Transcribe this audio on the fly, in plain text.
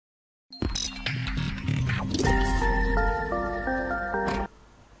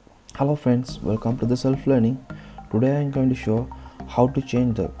Hello friends, welcome to the self-learning. Today I am going to show how to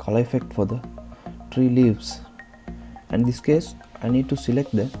change the color effect for the tree leaves. In this case I need to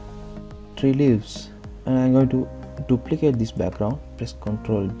select the tree leaves and I am going to duplicate this background. Press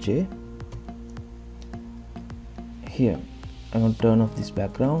Ctrl J. Here I am going to turn off this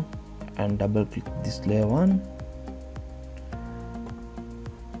background and double click this layer 1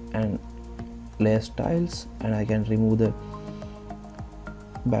 and layer styles, and I can remove the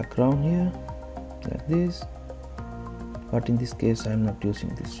background here like this, but in this case I am not using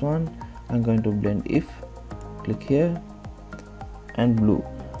this one. I'm going to blend if, click here and blue,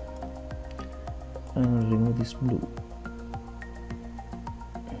 and remove this blue.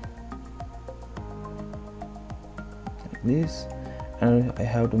 Like this, and I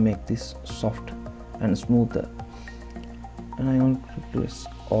have to make this soft and smoother, and I want to press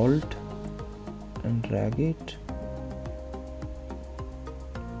Alt and drag it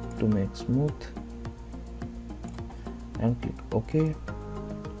to make smooth and click OK.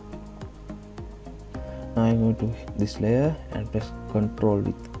 Now I'm going to hit this layer and press Ctrl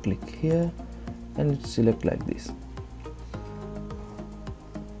with click here and it select like this.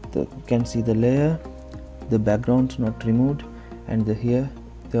 You can see the layer, the background's not removed, and here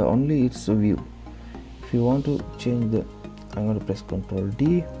the only it's a view. If you want to change the, I'm going to press Ctrl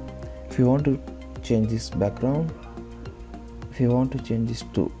D. If you want to change this background, if you want to change this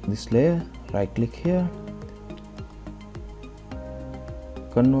to this layer, right click here,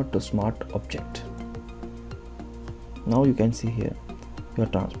 convert to smart object. Now you can see here you are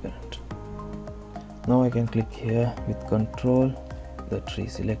transparent. Now I can click here with Control, the tree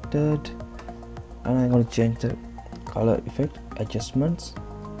selected, and I'm going to change the color effect, adjustments,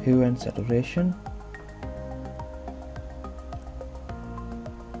 hue and saturation.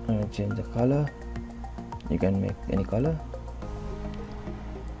 I'm going to change the color. You can make any color.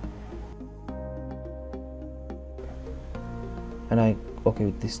 And I okay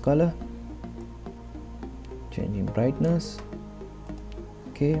with this color. Changing brightness.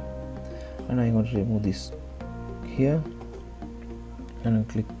 Okay, and I'm going to remove this here and I'll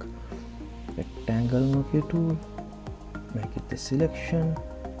click rectangle Nokia tool, make it the selection,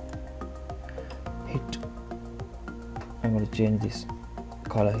 hit. I'm going to change this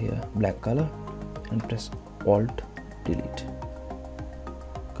color here, black color, and press Alt delete.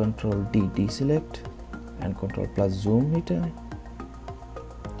 Ctrl D deselect and Ctrl plus zoom it.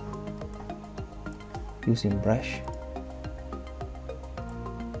 Using brush,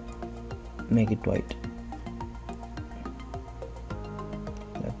 make it white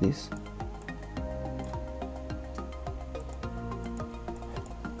like this.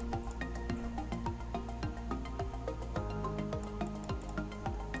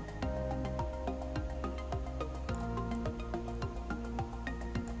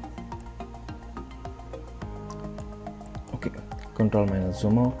 Okay, Control minus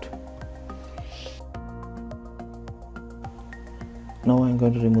zoom out. Now I'm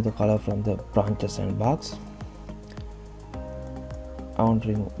going to remove the color from the branches and barks. I want to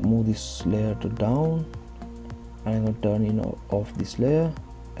remove this layer to down, and I'm going to turn off this layer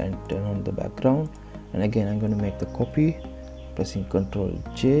and turn on the background, and again I'm going to make the copy, pressing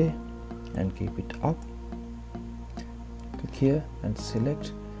Ctrl J and keep it up. Click here and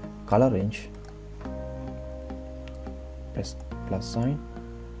select color range, press plus sign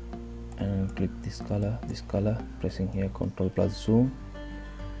and click this color, pressing here Ctrl plus zoom,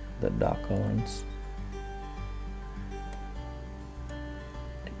 the darker ones,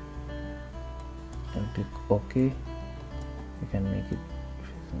 and click OK. You can make it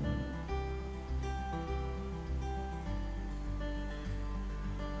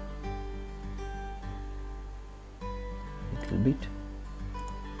little bit.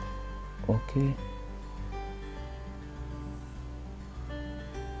 OK.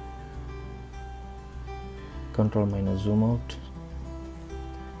 Control minus zoom out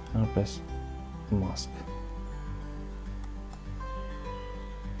and press mask.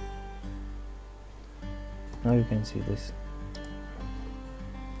 Now you can see this.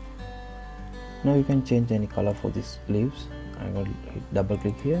 Now you can change any color for these leaves. I'm going to hit double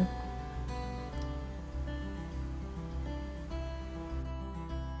click here.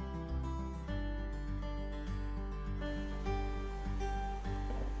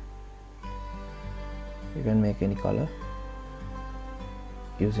 You can make any color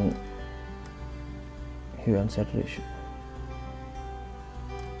using hue and saturation.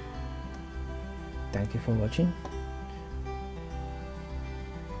 Thank you for watching.